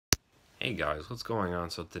Hey guys, what's going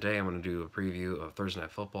on? So today I'm going to do a preview of Thursday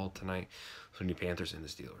Night Football tonight between the Panthers and the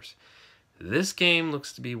Steelers. This game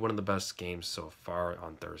looks to be one of the best games so far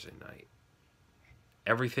on Thursday night.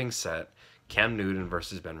 Everything's set. Cam Newton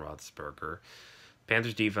versus Ben Roethlisberger.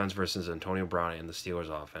 Panthers defense versus Antonio Brown and the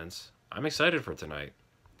Steelers offense. I'm excited for tonight.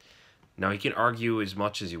 Now you can argue as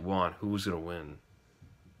much as you want who's going to win.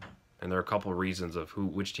 And there are a couple of reasons of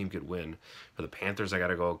which team could win. For the Panthers, I got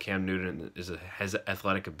to go. Cam Newton has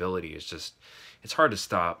athletic ability. It's hard to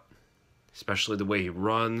stop, especially the way he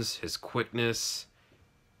runs, his quickness.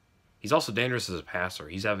 He's also dangerous as a passer.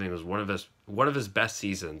 He's having one of his best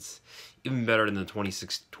seasons, even better than the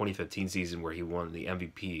 2015 season where he won the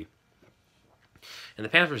MVP. And the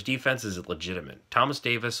Panthers' defense is legitimate. Thomas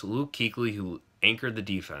Davis, Luke Kuechly, who anchored the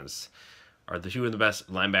defense, are the two of the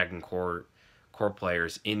best linebacking core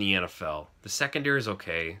players in the NFL. The secondary is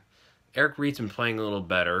okay. Eric Reid's been playing a little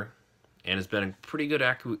better and has been a pretty good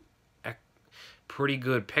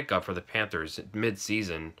pickup for the Panthers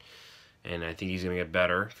mid-season, and I think he's going to get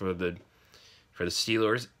better for the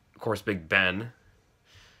Steelers. Of course, Big Ben.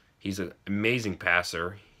 He's an amazing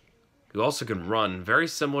passer. He also can run, very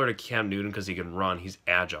similar to Cam Newton because he can run. He's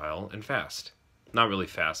agile and fast. Not really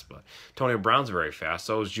fast, but Antonio Brown's very fast.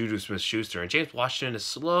 So is Juju Smith-Schuster. And James Washington is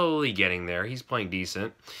slowly getting there. He's playing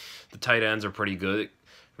decent. The tight ends are pretty good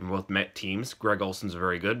from both teams. Greg Olson's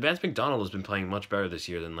very good. Vance McDonald has been playing much better this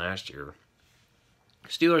year than last year.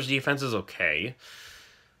 Steelers' defense is okay.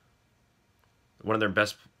 One of their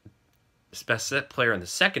best set player in the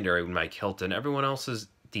secondary with Mike Hilton. Everyone else is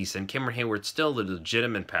decent. Cameron Hayward's still the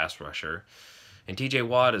legitimate pass rusher. And TJ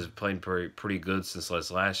Watt has played pretty good since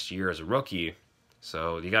last year as a rookie.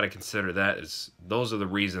 So you got to consider that as those are the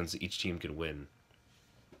reasons each team can win.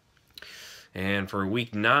 And for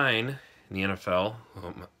Week 9 in the NFL,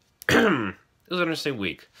 it was an interesting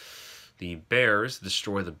week. The Bears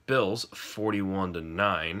destroy the Bills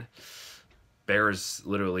 41-9.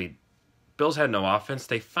 Bills had no offense.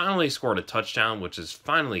 They finally scored a touchdown, which is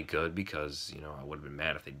finally good because, I would have been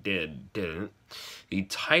mad if they didn't. The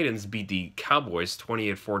Titans beat the Cowboys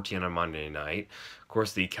 28-14 on Monday night. Of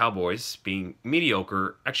course, the Cowboys being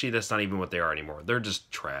mediocre, actually that's not even what they are anymore. They're just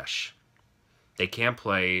trash. They can't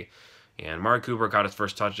play, and Amari Cooper got his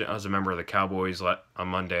first touchdown as a member of the Cowboys on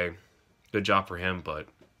Monday. Good job for him, but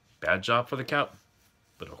bad job for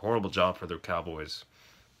but a horrible job for the Cowboys.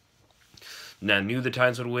 Now, I knew the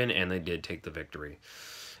Titans would win, and they did take the victory.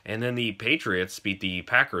 And then the Patriots beat the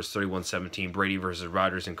Packers 31-17, Brady versus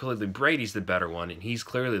Rodgers, and clearly Brady's the better one, and he's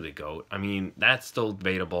clearly the GOAT. I mean, that's still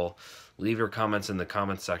debatable. Leave your comments in the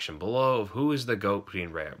comments section below of who is the GOAT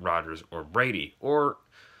between Rodgers or Brady or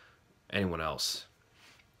anyone else.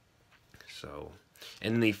 So,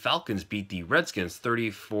 and then the Falcons beat the Redskins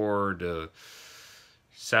 34-7.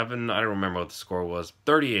 I don't remember what the score was.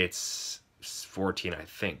 38-14, I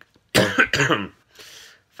think.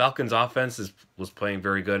 Falcons offense was playing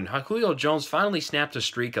very good, and Julio Jones finally snapped a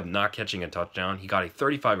streak of not catching a touchdown. He got a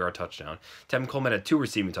 35-yard touchdown. Tevin Coleman had 2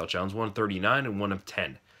 receiving touchdowns, one of 39 and one of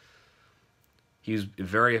 10. He was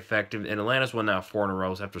very effective, and Atlanta's won now 4 in a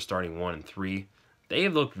row after starting 1-3. They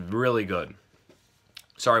have looked really good.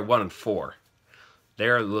 Sorry, 1-4. They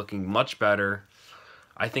are looking much better.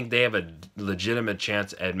 I think they have a legitimate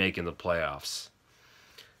chance at making the playoffs.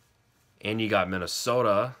 And you got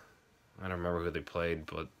Minnesota. I don't remember who they played,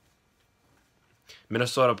 but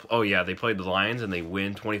Minnesota, oh yeah, they played the Lions and they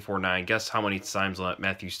win 24-9. Guess how many times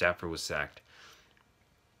Matthew Stafford was sacked?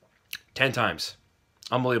 10 times.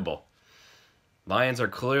 Unbelievable. Lions are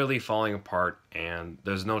clearly falling apart, and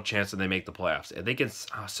there's no chance that they make the playoffs. If they can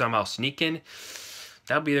somehow sneak in,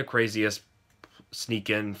 that would be the craziest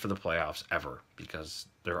sneak in for the playoffs ever, because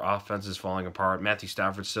their offense is falling apart. Matthew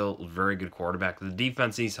Stafford's still a very good quarterback. The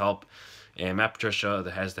defense needs help. And Matt Patricia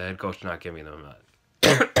has the head coach not giving them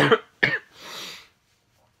that.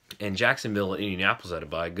 And Jacksonville and Indianapolis had a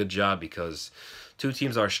bye. Good job, because 2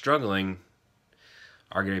 teams that are struggling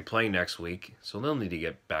are going to be playing next week. So they'll need to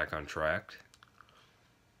get back on track.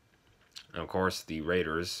 And of course, the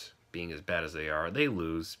Raiders, being as bad as they are, they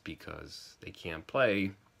lose because they can't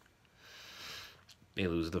play. They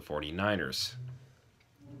lose to the 49ers.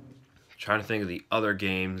 Trying to think of the other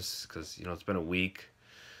games because, it's been a week.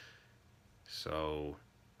 So,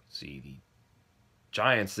 let's see, the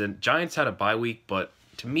Giants had a bye week, but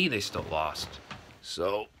to me, they still lost.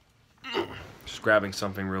 So, just grabbing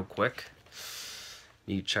something real quick.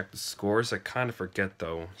 Need to check the scores. I kind of forget,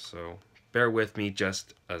 though, so bear with me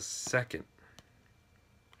just a second.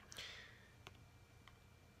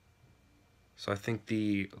 So, I think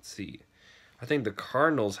the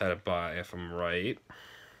Cardinals had a bye, if I'm right.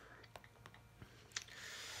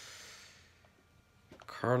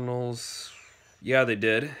 Cardinals, yeah, they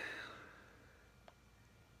did.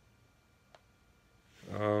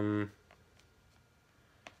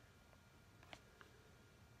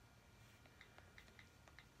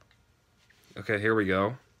 Okay, here we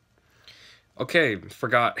go. Okay,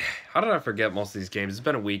 forgot. How did I forget most of these games? It's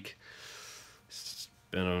been a week. It's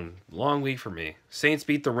been a long week for me. Saints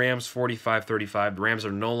beat the Rams 45-35. The Rams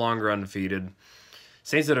are no longer undefeated.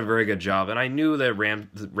 Saints did a very good job, and I knew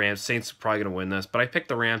that Saints were probably going to win this, but I picked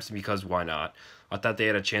the Rams because why not? I thought they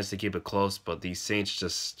had a chance to keep it close, but the Saints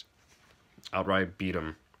just outright beat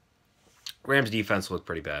them. Rams defense looked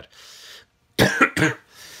pretty bad.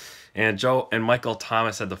 And Michael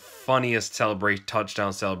Thomas had the funniest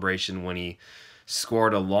touchdown celebration when he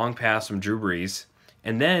scored a long pass from Drew Brees,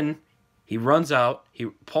 and then he runs out, he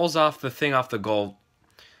pulls off the thing off the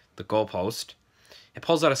goalpost, and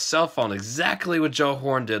pulls out a cell phone, exactly what Joe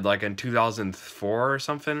Horn did like in 2004 or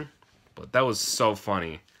something. But that was so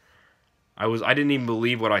funny. I didn't even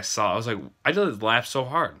believe what I saw. I was like, I just laughed so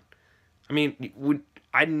hard. I mean,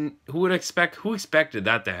 who expected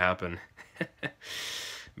that to happen?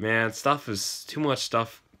 Man, too much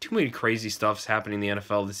stuff. Too many crazy stuff's happening in the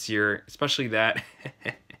NFL this year, especially that.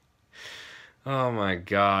 Oh my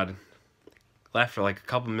God. Laughed for like a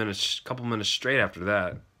couple minutes straight after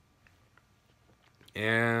that.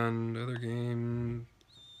 And other game.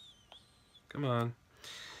 Come on.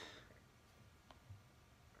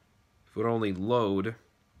 If it would only load.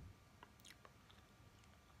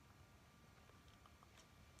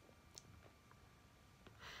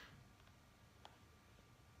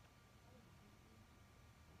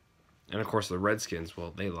 And of course the Redskins,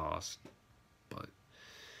 well, they lost. But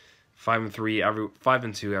 5-3,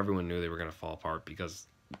 5-2, everyone knew they were gonna fall apart because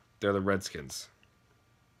they're the Redskins.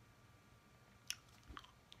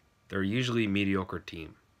 They're usually a mediocre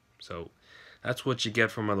team. So that's what you get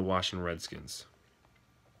from the Washington Redskins.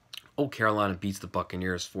 Oh, Carolina beats the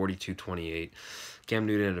Buccaneers 42-28. Cam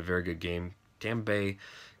Newton had a very good game. Tampa Bay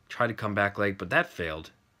tried to come back late, but that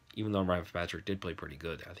failed. Even though Ryan Fitzpatrick did play pretty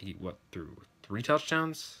good. I think he threw 3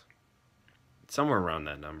 touchdowns? Somewhere around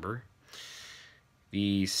that number.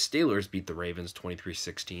 The Steelers beat the Ravens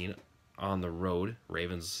 23-16 on the road.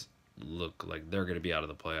 Ravens look like they're going to be out of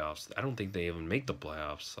the playoffs. I don't think they even make the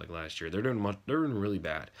playoffs like last year. They're doing really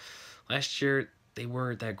bad. Last year they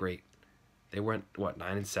weren't that great. They went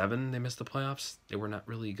 9-7. They missed the playoffs. They were not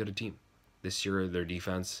really a good team. This year their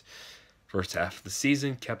defense, first half of the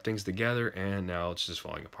season, kept things together, and now it's just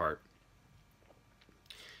falling apart.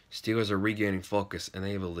 Steelers are regaining focus, and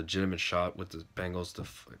they have a legitimate shot with the Bengals to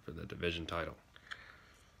fight for the division title.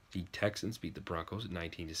 The Texans beat the Broncos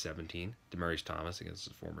 19-17. Demaryius Thomas against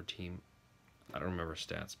his former team. I don't remember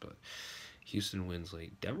stats, but Houston wins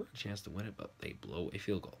late. Denver had a chance to win it, but they blow a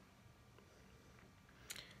field goal.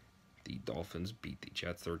 The Dolphins beat the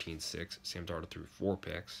Jets 13-6. Sam Darnold threw 4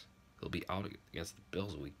 picks. He'll be out against the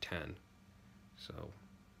Bills week 10. So,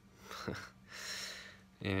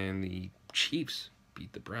 and the Chiefs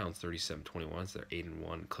beat the Browns 37-21. So they're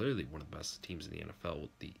 8-1. Clearly one of the best teams in the NFL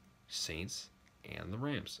with the Saints and the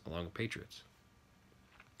Rams, along with Patriots.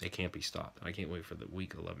 They can't be stopped. I can't wait for the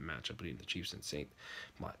Week 11 matchup between the Chiefs and Saints.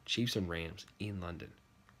 Chiefs and Rams in London.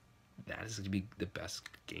 That is going to be the best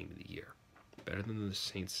game of the year. Better than the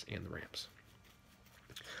Saints and the Rams.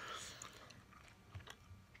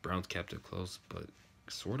 Browns kept it close, but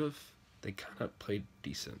sort of, they kind of played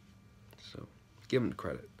decent. So, give them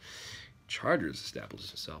credit. Chargers established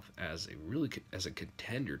himself as a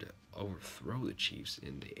contender to overthrow the Chiefs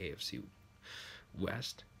in the AFC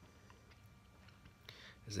West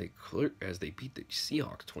as they beat the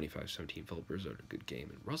Seahawks 25-17. Philip Rivers had a good game,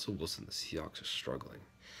 and Russell Wilson, the Seahawks are struggling.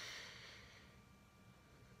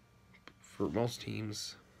 For most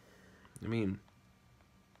teams, I mean,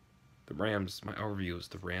 the Rams, my overview is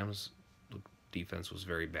the Rams defense was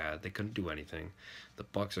very bad. They couldn't do anything. The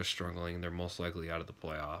Bucs are struggling. They're most likely out of the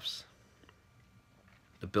playoffs.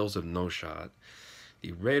 The Bills have no shot.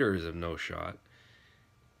 The Raiders have no shot.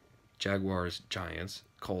 Jaguars, Giants,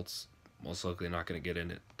 Colts, most likely not going to get in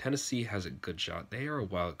it. Tennessee has a good shot. They are a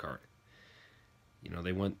wild card. You know,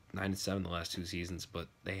 they went 9-7 the last 2 seasons, but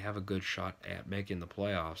they have a good shot at making the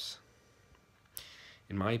playoffs.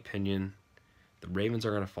 In my opinion, the Ravens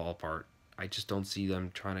are going to fall apart. I just don't see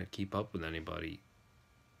them trying to keep up with anybody.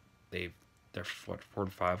 They're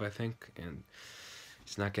 4-5, I think, and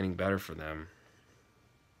it's not getting better for them.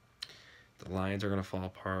 The Lions are going to fall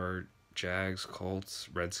apart. Jags, Colts,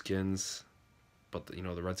 Redskins, but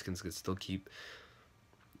the Redskins could still keep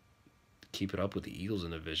it up with the Eagles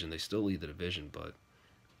in the division. They still lead the division, but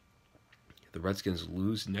the Redskins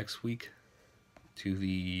lose next week to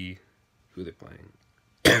who are they playing?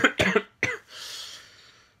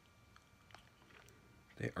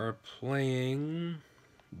 They are playing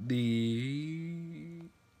the...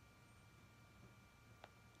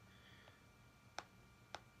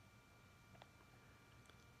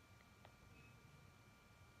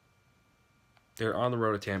 They're on the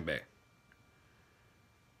road to Tampa Bay.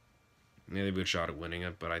 Maybe they have a good shot at winning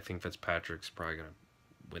it, but I think Fitzpatrick's probably going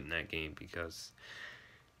to win that game because...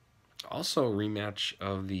 Also, a rematch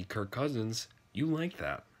of the Kirk Cousins. You like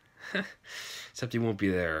that. Except he won't be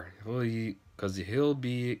there. Because he'll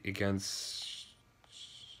be against...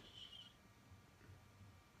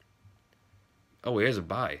 Oh, he has a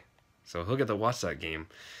bye. So he'll get to watch that game.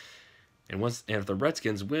 And if the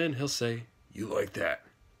Redskins win, he'll say, "You like that."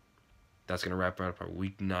 That's going to wrap up our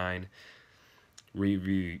Week 9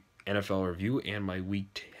 review, NFL review, and my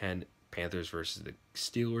Week 10 Panthers versus the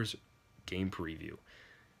Steelers game preview.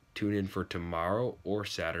 Tune in for tomorrow or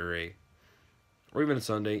Saturday or even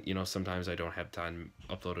Sunday. You know, sometimes I don't have time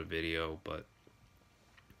to upload a video, but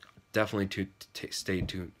definitely stay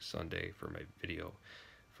tuned Sunday for my video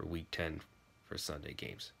for Week 10 for Sunday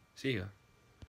games. See ya.